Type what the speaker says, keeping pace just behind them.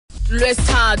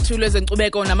Lwesithathu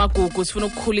lwezenkcubeko namagugu sifuna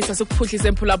ukukhulisa sikuphuhlisa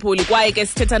emphulaphuli kwaye ke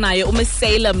sithetha naye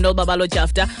Salem no Babalo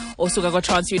Jafta osuka kwa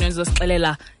Trans Union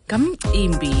zosixelela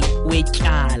ngamcimbi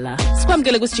wetyala.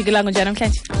 Sikwamkele kusijikela njani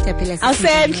namhlanje?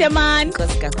 Awusemhle man.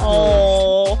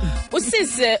 Oh,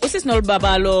 usisi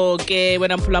noLbabalo ke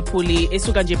wena mphulaphuli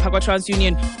esuka nje phakwa Trans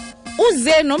Union.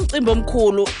 Uze nomcimbi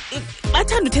omkhulu.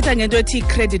 Bathanda uthetha ngento ethi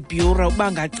credit bureau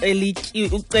bangacela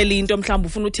ucela into mhlawumbe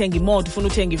ufuna uthenga imoto ufuna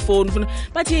uthenga ifoni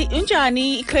bathi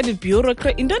unjani i-credit bureau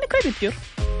intoni i-credit bureau?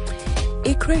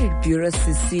 I-credit bureau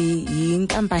sisi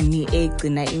yinkampani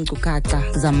egcina inkcukacha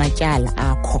zamatyala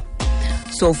akho.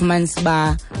 So ufumanisa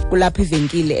ba kulapha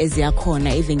ivenkile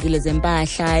eziyakhona ivenkile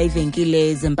zempahla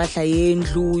ivenkile zempahla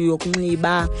yendlu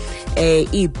yokunxiba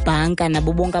ibhanka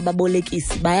nabo bonke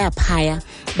ababolekisi bayaphaya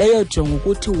beyojonga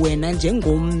ukuthi wena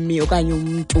njengommi okanye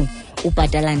umuntu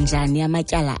ubhatala njani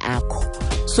amatyala akho.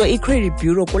 So i-credit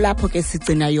bureau kulapho ke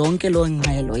sigcina yonke lo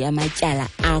ngxelo yamatyala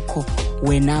akho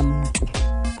wena muntu.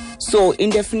 So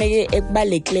into efuneke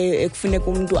ekubalekileyo ekufuneka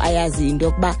umuntu ayazi into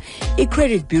yokuba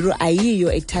i-credit bureau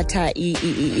ayiyo ethatha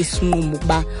isinqumo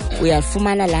ukuba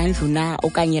uyafumana la ndlu na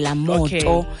okanye la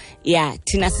moto. Yeah,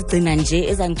 thina sigcina nje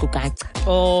ezankcukacha.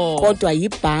 Kodwa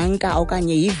yibhanka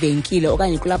okanye yivenkile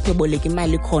okanye kulapho eboleka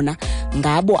imali khona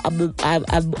ngabo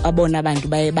abona abantu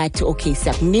baye bathi okay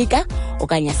siyakunika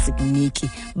okanye sikuniki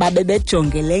babe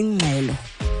bejonge le ngxelo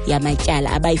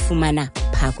yamatyala abayifumana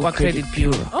pha ku credit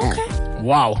bureau. Okay.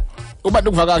 Wow. Uba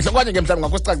ndikuva kahle kwanje ke mhlawumbe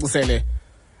ngakusicacisele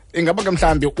ingaba ke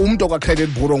mhlawumbe umuntu okwa credit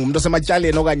bureau ngumuntu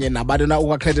osematyaleni okanye nabantu na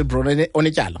okwa credit bureau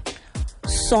onetyala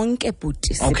sonke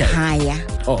bhuti sikhaya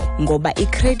ngoba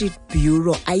i-credit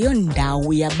bureau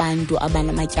ayondawo yabantu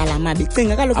abanamatyala amabi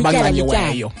cinga kaloku ityala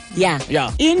lityala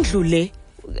yeah indlu le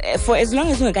for as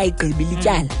long as ungekayigqibi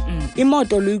lityala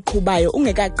imoto luyiqhubayo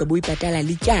ungekagqibi uyibhatala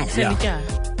lityala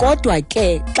kodwa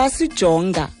ke xa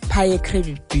sijonga phaya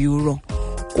e-credit bureau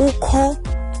kukho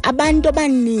abantu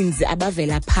abaninzi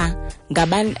abavela pha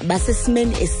ngabantu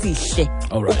basesimeni esihle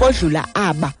ukodlula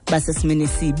aba basesimeni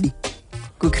esibi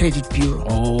ku credit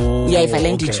bureau.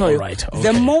 Uyayivala nditshoyo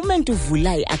the moment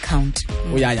uvula i-account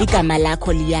igama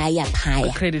lakho liyaya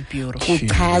phaya credit bureau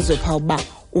kuchazwe pha uba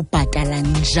ubhatala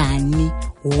njani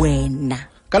wena.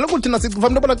 Kaloku thina siva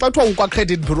into bona xa kuthiwa ukwa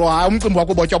credit bureau hayi umcimbi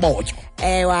wakho botyo.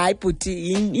 Hayi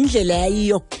bhuti indlela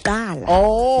yayiyokuqala.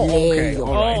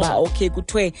 Ba okay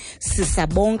kuthiwe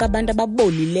sisabonke abantu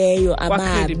ababolileyo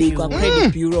ababi kwa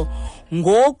credit bureau.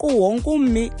 Ngoku wonke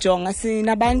ummi jonga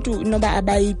sinabantu noba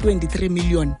abayi 23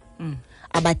 million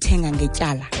abathenga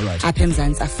ngetyala apha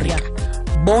eMzantsi Afrika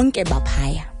bonke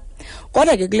baphaya.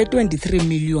 Kodwa ke kule 23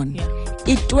 million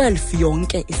i12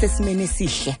 yonke isesimene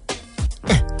esihle.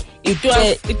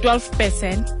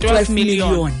 12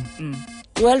 million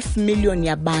 12 million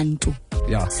yabantu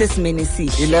sesimene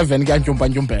sihle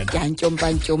 11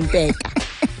 kuyantyumpa-ntyumpeka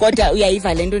kodwa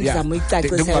uyayiva lento ndizama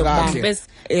uyicacisa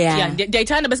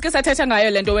ndiyayithanda besike sathetha ngayo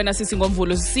lento wena sisi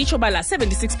ngomvulo sisitsho bala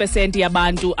 76%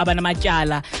 yabantu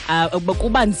abanamatyala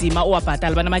kuba nzima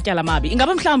uwabhatala banamatyala amabi.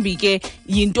 Ingaba mhlawumbi ke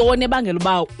yintoni ebangela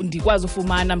uba ndikwazi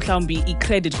ufumana mhlawumbi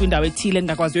i-credit kwindawo ethile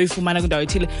ngakwazi uyifumana kwindawo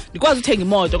ethile ndikwazi uthenga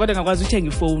imoto kodwa ngakwazi uthenga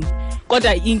ifoni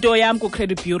kodwa into yam ku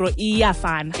credit bureau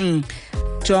iyafana.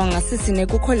 Jonga sisine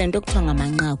kukho lento ekuthiwa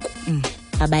ngamanqaku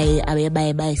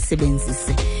abaye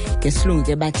bayisebenzise ngesilungu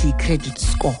ke bathi i-credit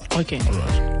score.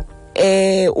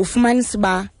 Ufumanisa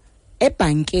ba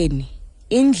ebhankeni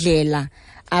indlela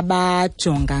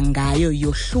abajonga ngayo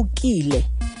yohlukile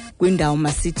kwindawo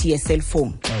masithi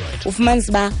ye-cellphone.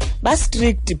 Ufumanisa ba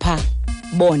strict pha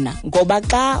bona ngoba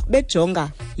xa bejonga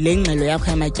le ngxelo yakho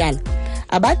yamatyala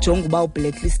abajonga uba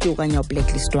ublacklist okanye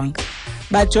ublacklistwanga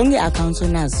bajonga i-accounts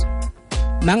onazo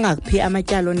mangaphi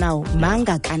amatyalo nawo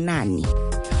mangakanani.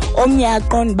 Omnye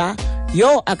aqonda ba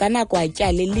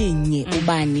akanakwatyala elinye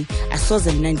ubani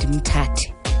asoze mina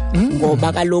ndimthathe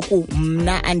ngoba kaloku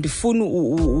mna andifuni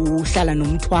uhlala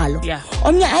nomthwalo.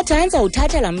 Omnye athi anza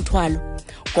uthatha la mthwalo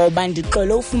ngoba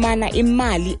ndiqole ufumana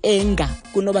imali enga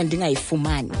kunoba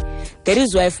ndingayifumani. That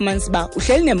is why ufumanisa ba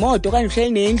uhleli nemoto okanye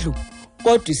uhleli nendlu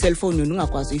kodwa i-cellphone yona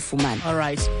ungakwazi uyifumana.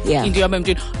 Into yami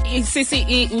mntwini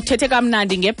sisi uthethe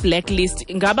kamnandi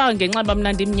nge-blacklist ngaba ngenxa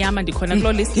mnandi imnyama ndikhona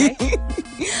kulo list leyo.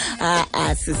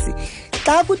 Sisi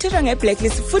xa kuthethwa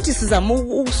nge-blacklist futhi sizama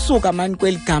ukusuka mani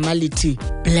kweli gama lithi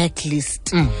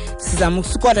blacklist. Sizama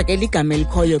ukusuka ke ligama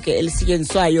elikhoyo ke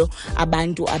elisetyenziswayo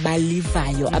abantu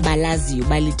abalivayo abalaziyo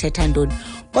balithetha ntoni.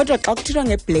 Kodwa xa kuthethwa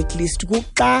nge-blacklist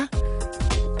kuxa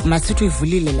masithi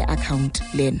uyivulile le account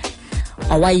lena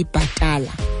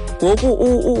awayibhatala ngoku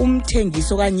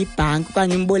umthengisi okanye ibhanki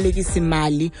okanye umbolekisi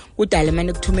imali udala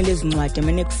manje kuthumela izincwadi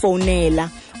manje kufonela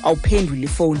awuphenduli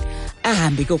ifone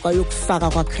ahambe ke kwayokufaka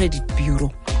kwa-credit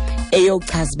bureau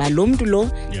eyochaza uba lo muntu lo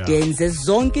ndenze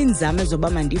zonke inzame zoba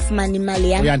mandifumane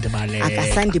imali yam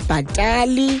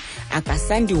akasandibhatali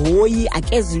akasandihoyi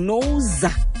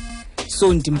akezinouza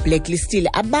so ndimblacklistile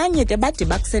abanye ke bade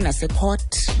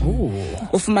bakusenasecourt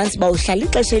ufumanisa uba uhlala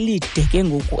ixesha elide ke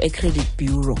ngoku e-credit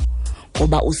bureau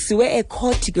ngoba usiwe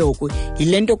ecourt ke ngoku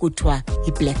yile nto kuthiwa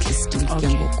yi-blacklisting ke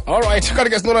ngoku. Alright, kanti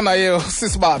ke sinona naye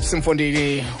sisibab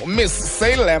simfundile Miss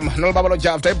Salem noBabalo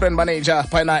Jafta i-brand manager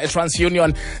phayana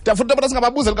eTransUnion. Ndiyafuna ukuthi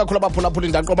singababuzeli kakhulu abaphulaphuli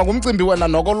ndaqoba ngumcimbi wena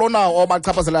noko lona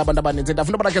obachaphazela abantu abaninzi.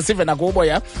 Ndiyafuna ukuthi ke sive nakubo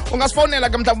ya ungasifowunela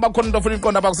ke mhlawumbi bakhona into ofuna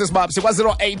iqonda apha kusisibab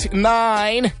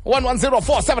sikwa-089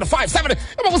 1104757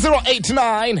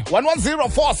 ku-089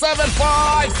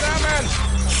 1104757.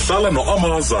 Sala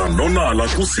no-Amaza nonala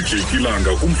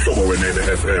kusijekilanga kumhlobo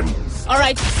wenene FM.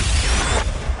 Alright,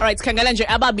 sikhangela nje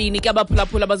ababini ke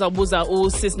abaphulaphula bazawubuza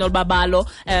usis noBabalo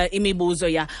imibuzo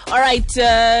ya. Alright,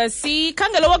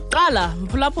 sikhangela wokuqala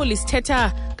mphulaphuli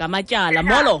sithetha ngamatyala.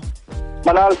 Molo.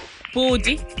 Manal.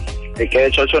 Bhuti.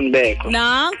 Ke Chocho Nbeko.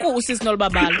 Nanku usis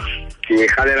noBabalo.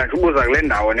 Ngikhalela kubuza kule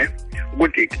ndawo ne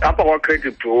ukuthi apha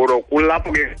kwa-credit bureau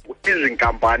kulapho ke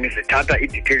izinkampani zithatha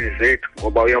ii-details zethu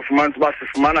ngoba uyafumana uba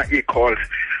sifumana ii-calls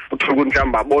uthola ukuthi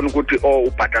mhlawumbi babona ukuthi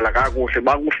ubhatala kakuhle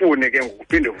bakufune ke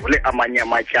ngokuphinde uvule amanye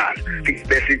amatyala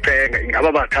besicenga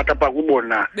ingaba bathatha pha kubo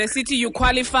na besithi you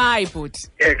qualify bhuti.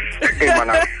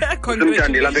 Mana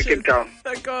simthandile apha eCape Town.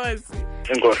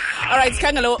 Enkosi. Alright,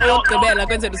 sikhangela oyokugqibela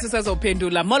kwenzela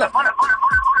usisazophendula. Molo.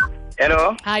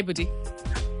 Hello. Hi bhuti.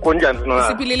 Kunjani sinona?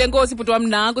 Siphilile nkosi bhuti wami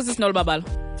nanku sisinoLobabalo.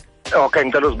 Okay,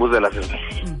 ngicela uzibuzela sisi.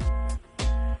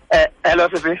 Hello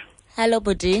sisi. Hello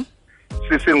bhuti.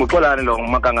 Sisi nguxolani lo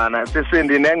ngumakangana. Sisi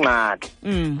ndinengxaki.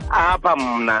 Apha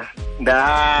mna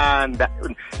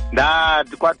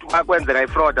kwakwenzeka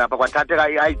ifraud apha kwathatheka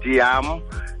i-ID yam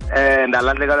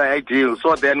ndalahlekelwa i-ID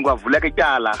so then kwavuleka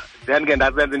ityala then ke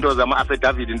ndasenza into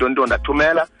zama-affidavit into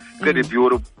ndathumela credit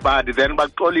bureau but then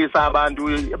baxolisa abantu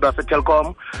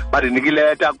basetelcom bandinika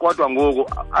ileta kodwa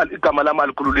ngoku igama lam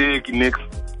alikhululeki nix.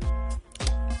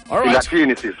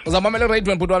 Ingathini sisi? Uzamamela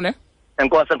radio bhuti wami ne?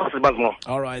 Enkosi bazingo.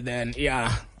 Alright then,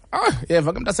 yeah.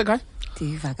 Yeva ke mntasekhaya?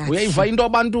 Ndiva kahle. Uyayiva into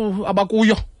abantu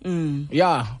abakuyo?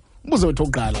 Yeah. Umbuzo wethu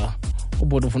oqala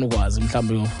ubhuti ufuna ukwazi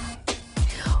mhlawumbe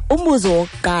umbuzo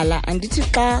wokuqala andithi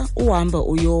xa uhamba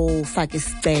uyofaka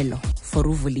isicelo for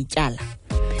uvula ityala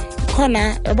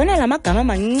khona yabona lamagama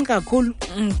mancinci kakhulu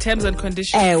terms and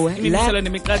conditions imimiselo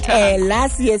nemiqathango la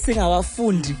siye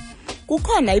singawafundi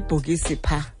kukhona ibhokisi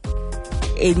pha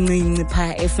encinci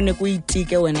pha efune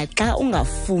kuyitike wena xa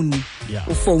ungafuni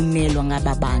ufowunelwa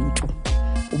ngaba bantu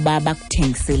ubaba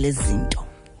kuthengisele izinto.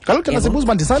 Kaloku thina sibuza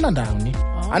uba ndisayina ndawoni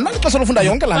andimali xesha lofunda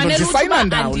yonke laa nto ndisayina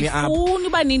ndawoni apha andifuni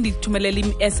uba nindithumelele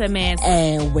i-SMS.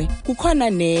 Ewe kukhona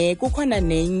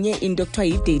nenye into kuthiwa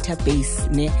yi-database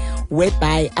ne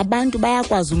whereby abantu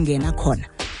bayakwazi ungena khona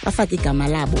bafake igama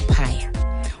labo phaya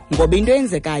ngoba into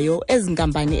eyenzekayo ezi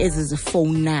nkampani ezi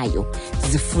zifowunayo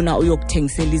zifuna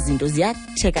uyokuthengisela izinto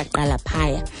ziyatsheka qala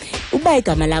phaya uba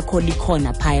igama lakho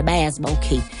likhona phaya bayazi uba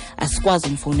okay asikwazi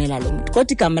umfowunela lo muntu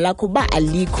kodwa igama lakho uba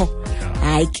alikho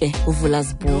hayi ke uvula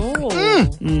zibuko.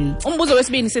 Umbuzo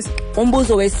wesibini sisi.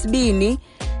 Umbuzo wesibini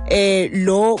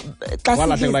lo xa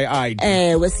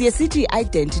siye sithi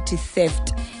identity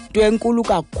theft into enkulu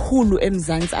kakhulu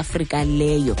eMzantsi Afrika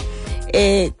leyo.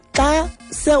 Xa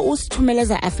se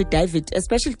usithumeleza affidavit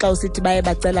especially xa usithi baye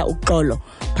bacela uxolo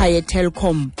phaya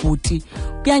Telkom bhuti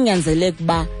kuyanyanzeleka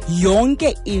uba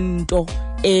yonke into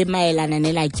emayelana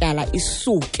nelatyala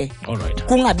isuke.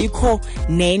 Kungabikho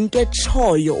nento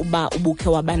etshoyo uba ubukhe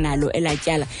wabanalo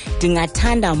elatyala.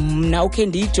 Ndingathanda mna ukhe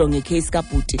ndiyijonge icase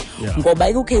kabhuti ngoba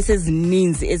ikucase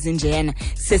ezininzi ezinjeyana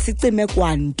sesicime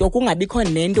kwanto kungabikho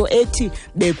nento ethi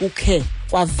bekukhe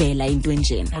kwavela into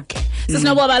enjena. Okay.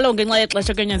 SisinoBabalo ngenxa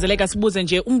yexesha kunyanzeleka sibuze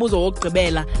nje umbuzo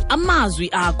wokugqibela amazwi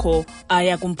akho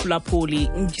aya kumphulaphuli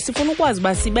sifuna ukwazi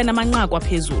uba sibe namanqaku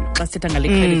aphezulu xa sithetha ngale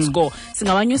credit score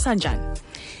singawanyusa njani?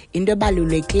 Into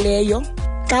ebalulekileyo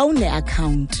xa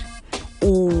une-account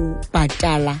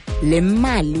ubhatala le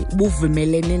mali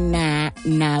buvumelene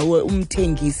nawe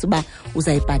umthengisi uba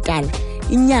uzayibhatala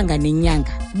inyanga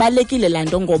nenyanga. Balekile laa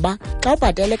nto ngoba xa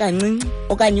ubhatale kancinci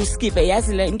okanye uskipe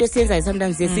yazi le into esiyenzayo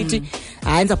sometimes yesithi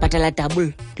hayi ndizawubhatala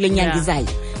double kule nyanga izayo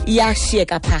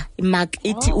iyashiyeka pha imark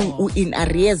ithi in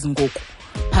arrears ngoku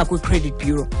pha kwi-credit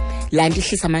bureau laa nto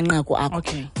ihlisa amanqaku akho.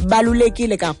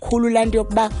 Balulekile kakhulu laa nto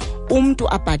yokuba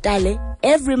umntu abhatale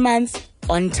every month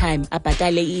on time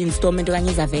abhatale i-installment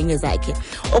okanye izavenge zakhe.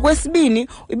 Okwesibini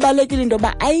ibalekile into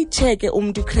yoba ayitsheke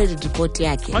umntu i-credit report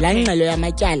yakhe laa ngxelo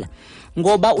yamatyala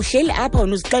ngoba uhleli apha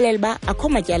wena uzixelela uba akho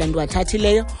matyala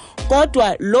ndiwathathileyo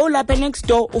kodwa lo lapha next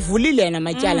door uvulile yena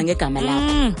matyala ngegama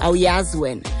lakho awuyazi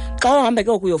wena. Xa uhamba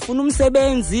ke uyofuna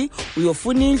umsebenzi,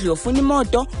 uyofuna indlu, uyofuna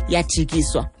imoto,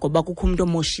 uyajikiswa ngoba kukho umuntu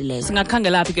omoshileyo.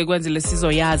 Singakhangela phi ke kwenzele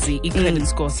sizoyazi i-credit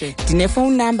score sethu?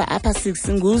 Ndine-phone number apha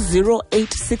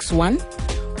ngu-0861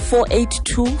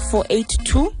 482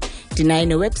 482. Ndinayo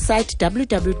newebsite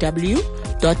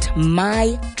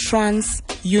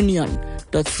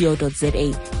www.mytransunion.co.za.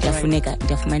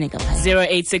 Ndiyafumaneka phaa.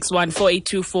 0861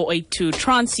 482 482.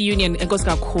 TransUnion. Enkosi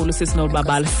kakhulu sisi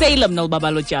Babalo. Salem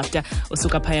Babalo Jafta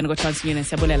usuka phayana kwa-TransUnion.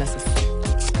 Siyabulela sisi.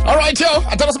 Alright yo,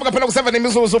 athatha sibuka phela ku7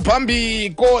 imizuzu phambi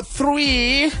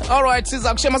ko3. Alright,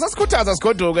 siza kushiya masasikhuthaza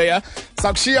sigoduke ya.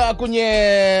 Sakushiya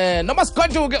kunye noma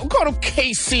sigoduke ukhona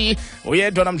uKC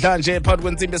uyedwa namhlanje phakathi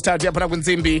kwentsimbi esithathu yaphana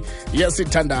kwentsimbi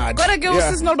yesithandathu. Kodwa ke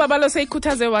usisi Babalo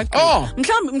seyikhuthaze waqi.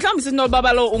 Mhlawumbe sisi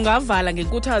Babalo ungavala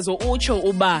ngenkuthazo utsho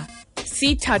uba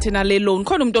sithathe nale loan.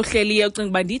 Khona umuntu ohleliye ucinga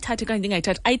uba ndiyithathe kanye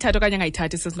ndingayithathi, ayithathe okanye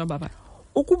angayithathi sisi Babalo.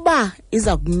 Ukuba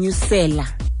iza kunyusela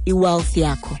i-wealth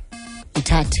yakho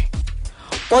ithathe.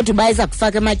 Kodwa uba iza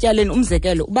kufaka ematyaleni,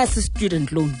 umzekelo uba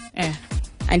si-student loan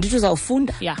andithi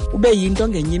uzawufunda ube yinto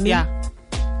ngenye imini,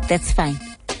 that's fine.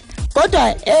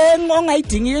 Kodwa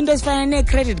ongayidingiyo into ezifana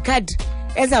nee-credit card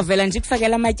ezavela nje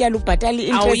kufakela amatyala ubhatala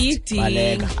i-interest,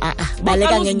 awuyidingi.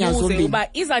 baleka ngeenyawo zombini uba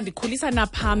izandikhulisa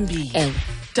naphambili. Ewe.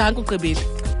 Danke ugqibile.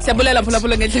 Siyabulela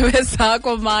phulaphula ngendlebe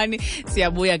zakho mani.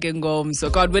 Siyabuya ke ngomso.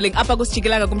 God willing apha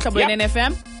kusijikelanga kumhlobo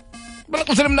we-NFM. Bala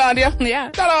xesha elimnandi ya.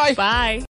 Yeah. Bye. Bye.